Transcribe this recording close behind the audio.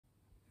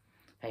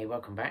Hey,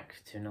 welcome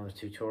back to another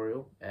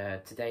tutorial.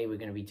 Today we're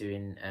going to be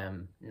doing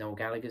Noel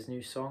Gallagher's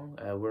new song.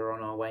 We're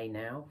on our way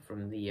now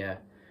from the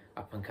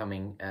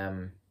up-and-coming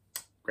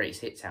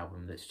Greatest Hits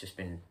album that's just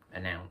been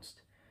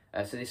announced.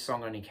 So this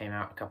song only came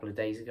out a couple of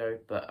days ago,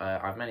 but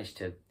I've managed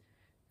to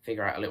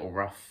figure out a little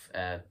rough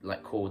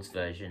like chords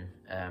version,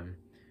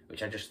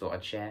 which I just thought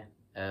I'd share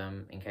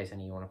in case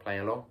any of you want to play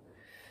along.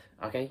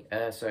 Okay,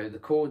 so the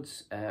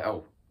chords,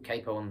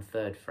 capo on the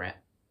 3rd fret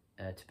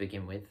to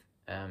begin with,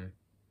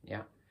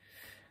 yeah.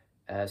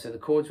 So the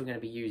chords we're going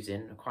to be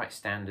using are quite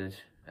standard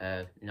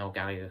Noel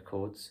Gallagher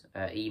chords.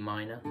 E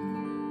minor,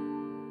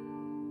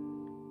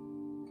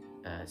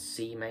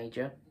 C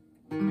major,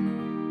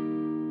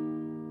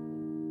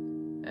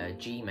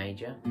 G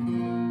major,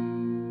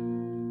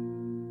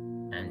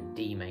 and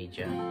D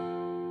major.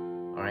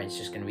 Alright, it's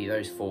just going to be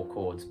those 4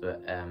 chords,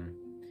 but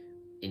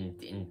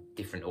in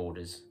different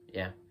orders,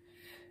 yeah.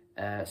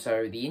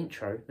 So the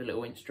intro, the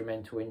little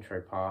instrumental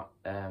intro part,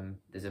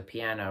 there's a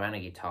piano and a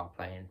guitar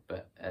playing,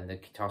 but the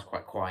guitar's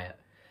quite quiet.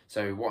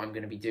 So what I'm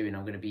going to be doing,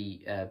 I'm going to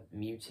be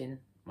muting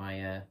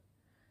my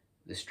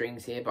the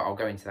strings here, but I'll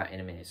go into that in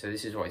a minute. So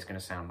this is what it's going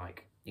to sound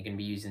like. You're going to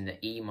be using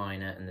the E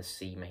minor and the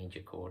C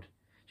major chord,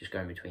 just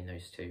going between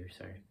those two.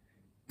 So.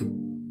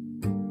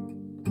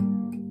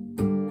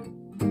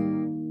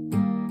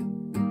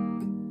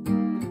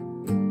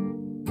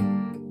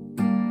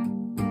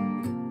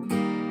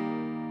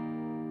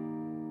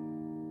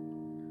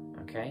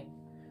 Okay,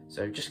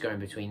 so just going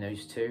between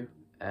those two,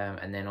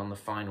 and then on the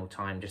final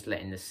time, just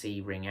letting the C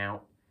ring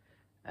out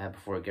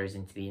before it goes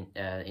into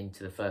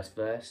the first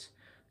verse.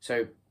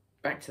 So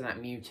back to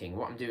that muting.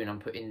 What I'm doing, I'm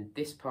putting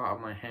this part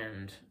of my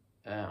hand,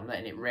 I'm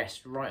letting it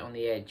rest right on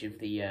the edge of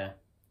the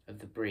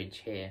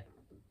bridge here.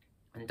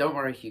 And don't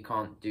worry if you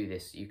can't do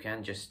this. You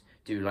can just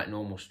do like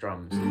normal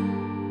strums.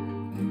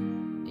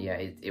 Yeah,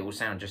 it will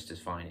sound just as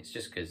fine. It's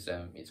just because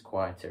it's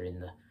quieter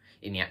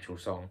in the actual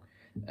song.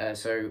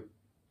 So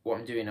what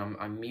I'm doing,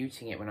 I'm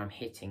muting it when I'm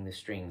hitting the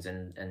strings,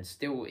 and it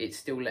still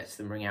lets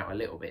them ring out a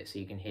little bit so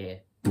you can hear.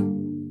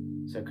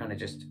 So kind of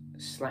just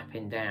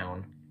slapping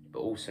down, but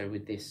also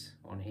with this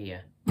on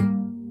here.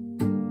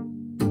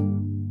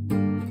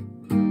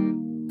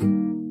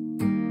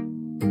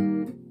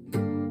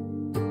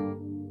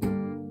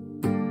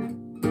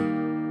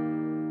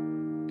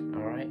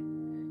 Alright,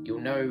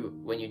 you'll know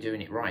when you're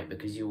doing it right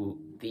because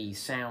the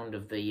sound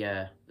of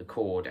the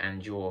chord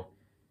and your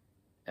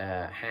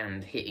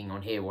hand hitting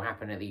on here will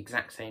happen at the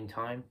exact same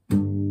time.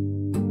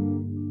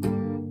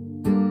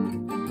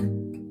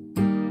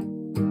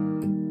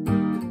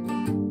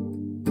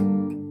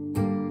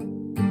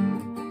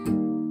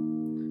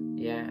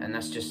 Yeah, and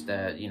that's just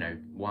you know,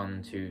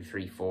 1, 2,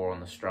 3, 4 on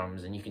the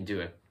strums, and you can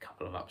do a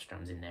couple of up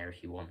strums in there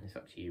if you want. It's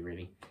up to you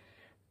really.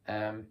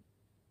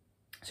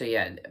 So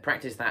yeah,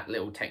 practice that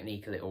little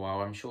technique a little while.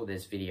 I'm sure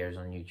there's videos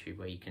on YouTube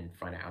where you can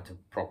find out how to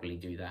properly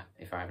do that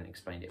if I haven't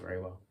explained it very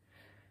well.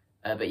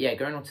 But yeah,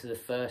 going on to the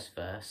first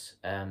verse,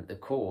 the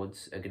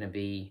chords are going to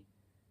be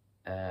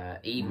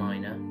E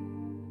minor,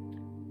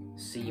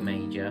 C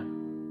major,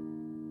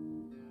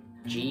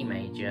 G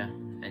major,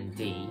 and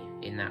D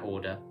in that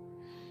order.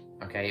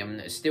 Okay,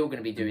 I'm still going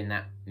to be doing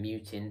that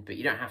muting, but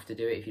you don't have to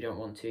do it if you don't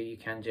want to. You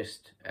can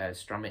just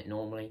strum it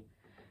normally,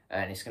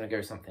 and it's going to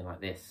go something like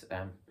this.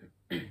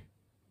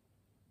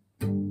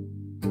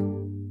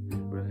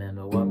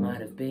 Remember what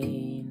might have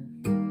been,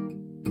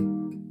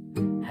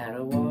 had I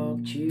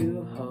walked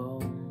you home,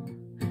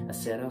 I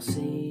said I'll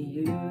see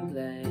you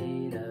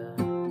later.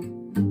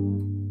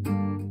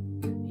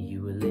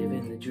 You were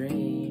living the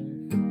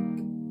dream,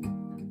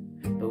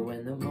 but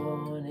when the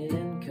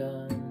morning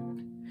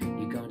comes,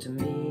 you're going to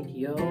meet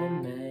your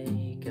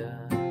maker.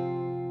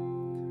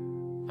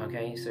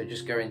 Okay, so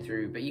just going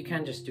through, but you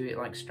can just do it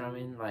like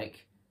strumming,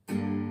 like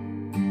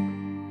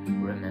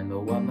remember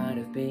what might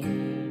have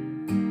been.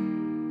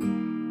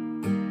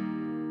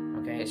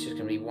 Okay, it's just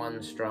going to be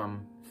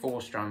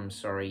 4 strums,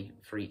 sorry,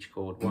 for each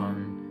chord.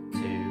 1,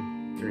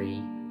 2,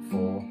 3,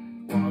 4.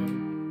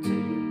 1,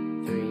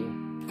 2,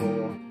 3, 4.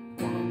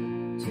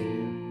 1,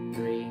 2,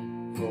 3,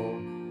 4.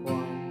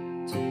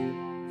 1, 2,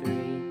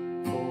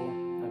 3, 4.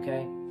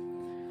 Okay,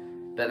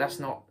 but that's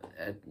not,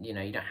 you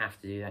know, you don't have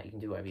to do that. You can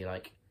do whatever you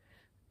like.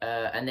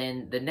 And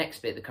then the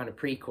next bit, the kind of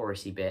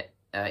pre-chorusy bit,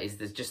 is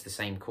just the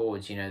same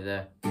chords. You know,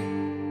 the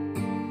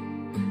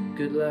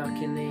good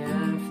luck in the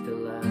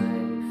afterlife.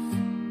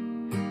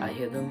 I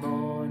hear the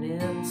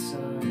morning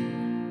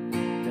sun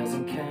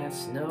doesn't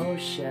cast no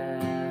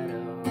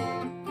shadow.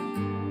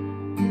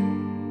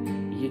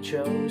 You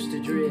chose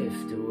to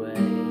drift away,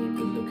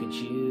 but look at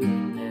you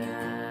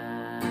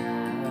now.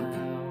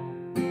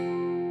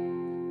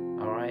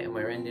 Alright, and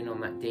we're ending on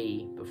that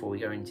D before we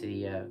go into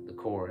the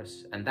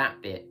chorus. And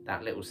that bit,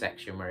 that little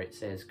section where it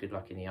says good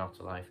luck in the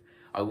afterlife,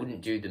 I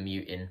wouldn't do the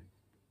muting.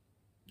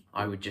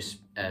 I would just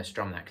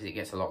strum that because it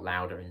gets a lot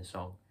louder in the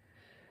song.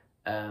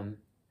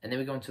 And then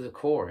we go on to the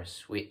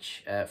chorus,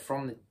 which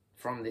from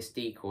this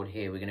D chord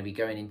here, we're going to be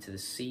going into the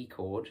C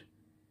chord,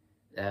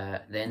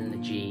 then the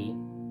G,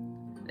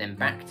 then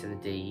back to the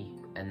D,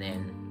 and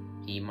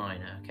then E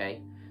minor,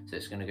 okay? So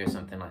it's going to go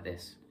something like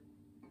this.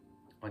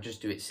 I'll just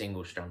do it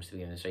single strums to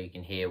begin with so you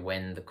can hear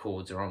when the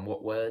chords are on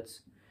what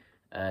words.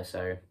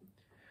 So,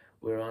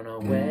 we're on our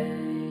way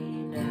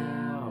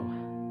now.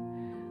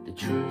 The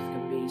truth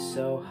can be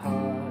so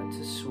hard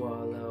to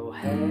swallow.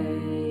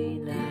 Hey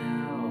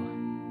now,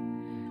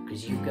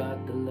 'cause you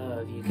got the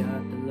love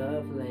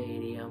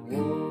lady. I'm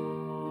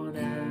worn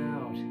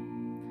out,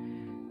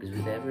 'cause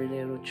with every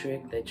little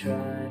trick they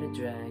try to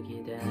drag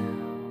you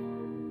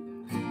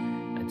down.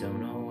 I don't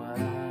know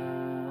why.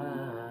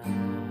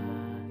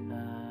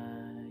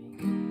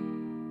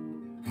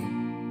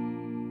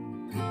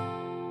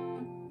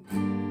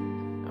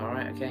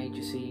 Alright, okay, do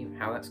you see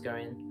how that's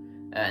going?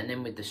 And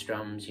then with the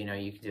strums, you know,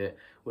 you can do it.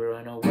 We're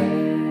on our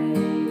way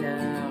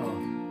now.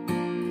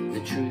 The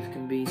truth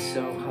can be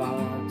so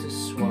hard to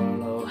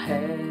swallow.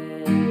 Hey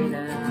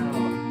now,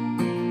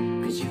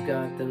 'cause you've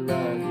got the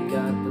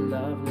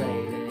love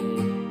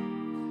lady.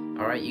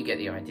 Alright, you get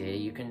the idea.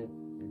 You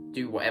can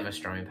do whatever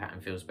strumming pattern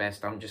feels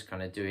best. I'm just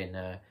kind of doing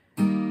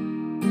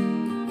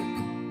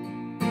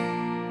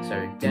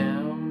so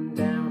down,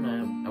 down,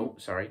 up. Oh,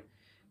 sorry.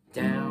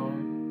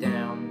 Down,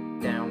 down,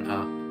 down,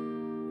 up.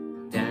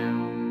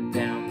 Down,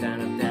 down,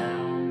 down, up,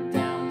 down,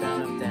 down, down,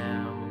 up,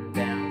 down,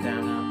 down,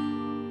 down,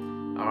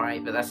 up.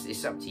 Alright, but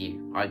it's up to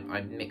you.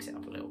 I mix it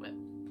up a little bit.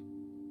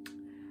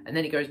 And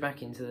then it goes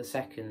back into the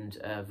second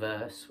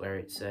verse where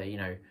it's, you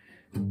know,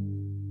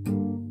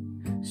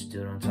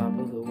 stood on top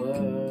of the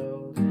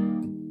world.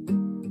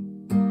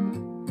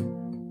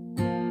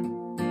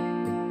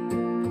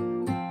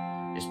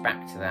 Just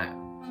back to that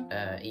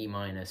E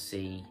minor,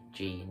 C,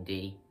 G and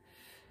D.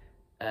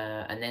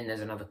 And then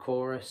there's another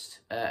chorus,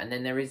 and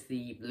then there is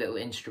the little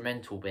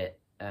instrumental bit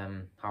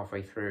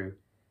halfway through,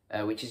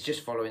 which is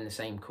just following the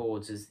same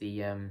chords as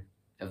the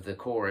of the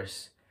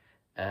chorus.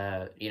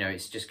 You know,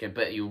 it's just good,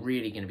 but you're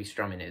really going to be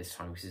strumming it this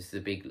time because it's the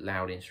big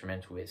loud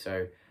instrumental bit.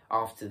 So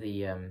after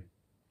the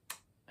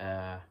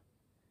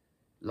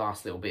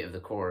last little bit of the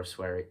chorus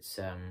where it's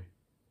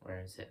where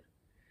is it?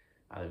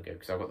 Oh, there we go,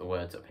 because I've got the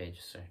words up here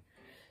just so.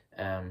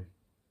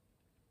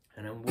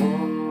 And I'm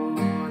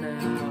worn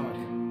out,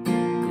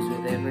 'cause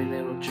with every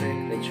little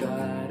trick they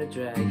try to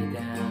drag you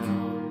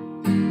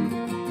down.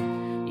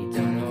 You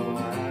don't know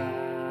why.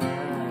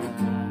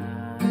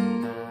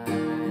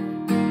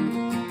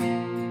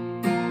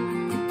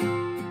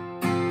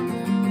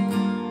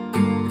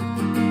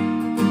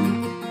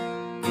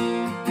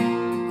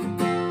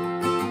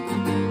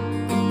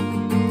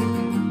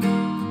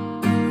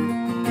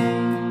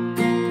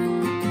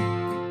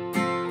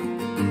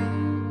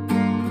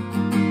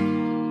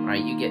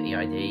 You get the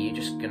idea. You're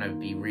just going to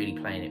be really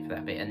playing it for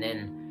that bit, and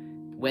then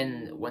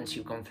once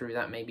you've gone through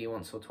that maybe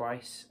once or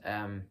twice,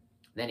 then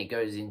it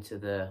goes into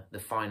the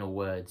final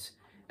words,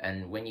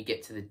 and when you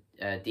get to the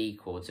D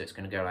chord, so it's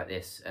going to go like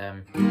this,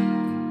 'cause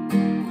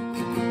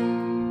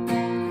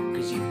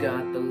you've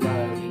got the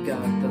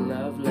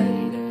love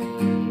lady,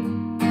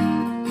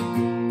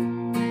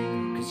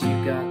 'cause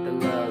you've got the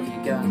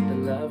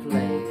love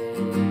lady,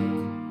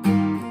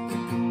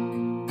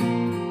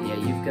 yeah,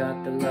 you've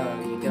got the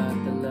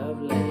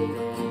love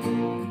lady.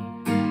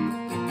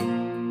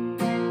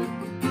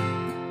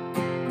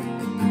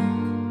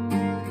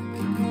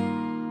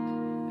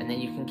 And then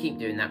you can keep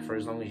doing that for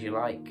as long as you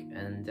like,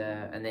 and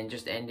then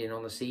just ending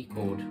on the C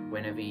chord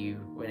whenever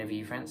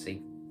you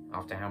fancy,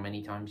 after how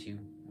many times you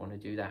want to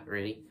do that,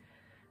 really.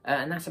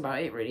 And that's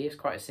about it, really. It's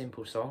quite a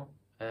simple song.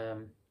 I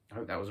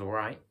hope that was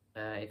alright.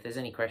 If there's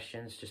any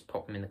questions, just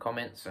pop them in the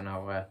comments and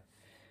I'll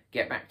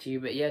get back to you.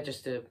 But yeah,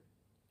 just a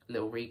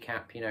little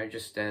recap, you know,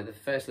 just the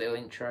first little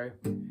intro,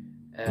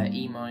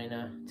 E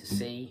minor to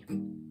C,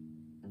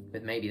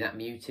 with maybe that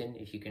muting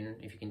if you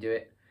can do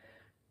it.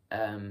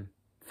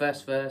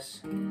 First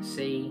verse,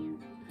 C,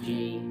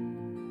 G,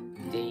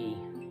 D,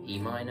 E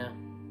minor.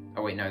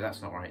 Oh wait, no, that's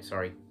not right,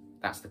 sorry.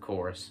 That's the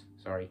chorus,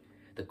 sorry.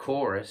 The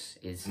chorus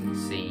is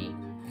C,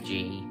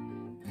 G,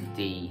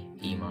 D,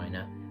 E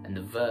minor, and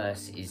the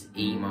verse is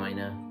E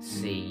minor,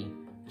 C,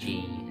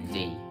 G, and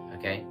D,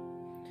 okay?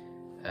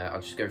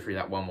 I'll just go through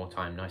that one more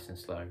time, nice and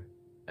slow.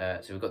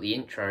 So we've got the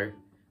intro,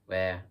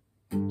 where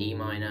E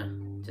minor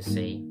to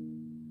C,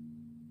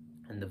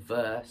 and the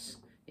verse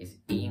is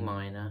E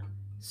minor,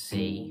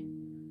 C,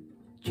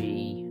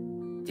 G,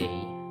 D.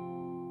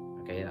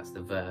 Okay, that's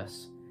the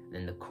verse. And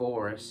then the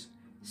chorus,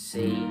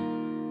 C,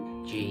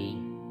 G,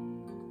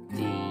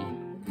 D,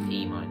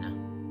 E minor.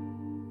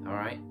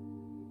 Alright?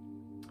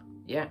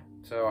 Yeah,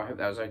 so I hope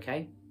that was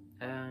okay.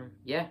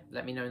 Yeah,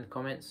 let me know in the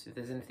comments if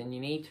there's anything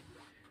you need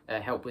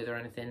help with or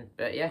anything.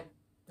 But yeah,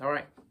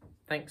 alright,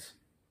 thanks.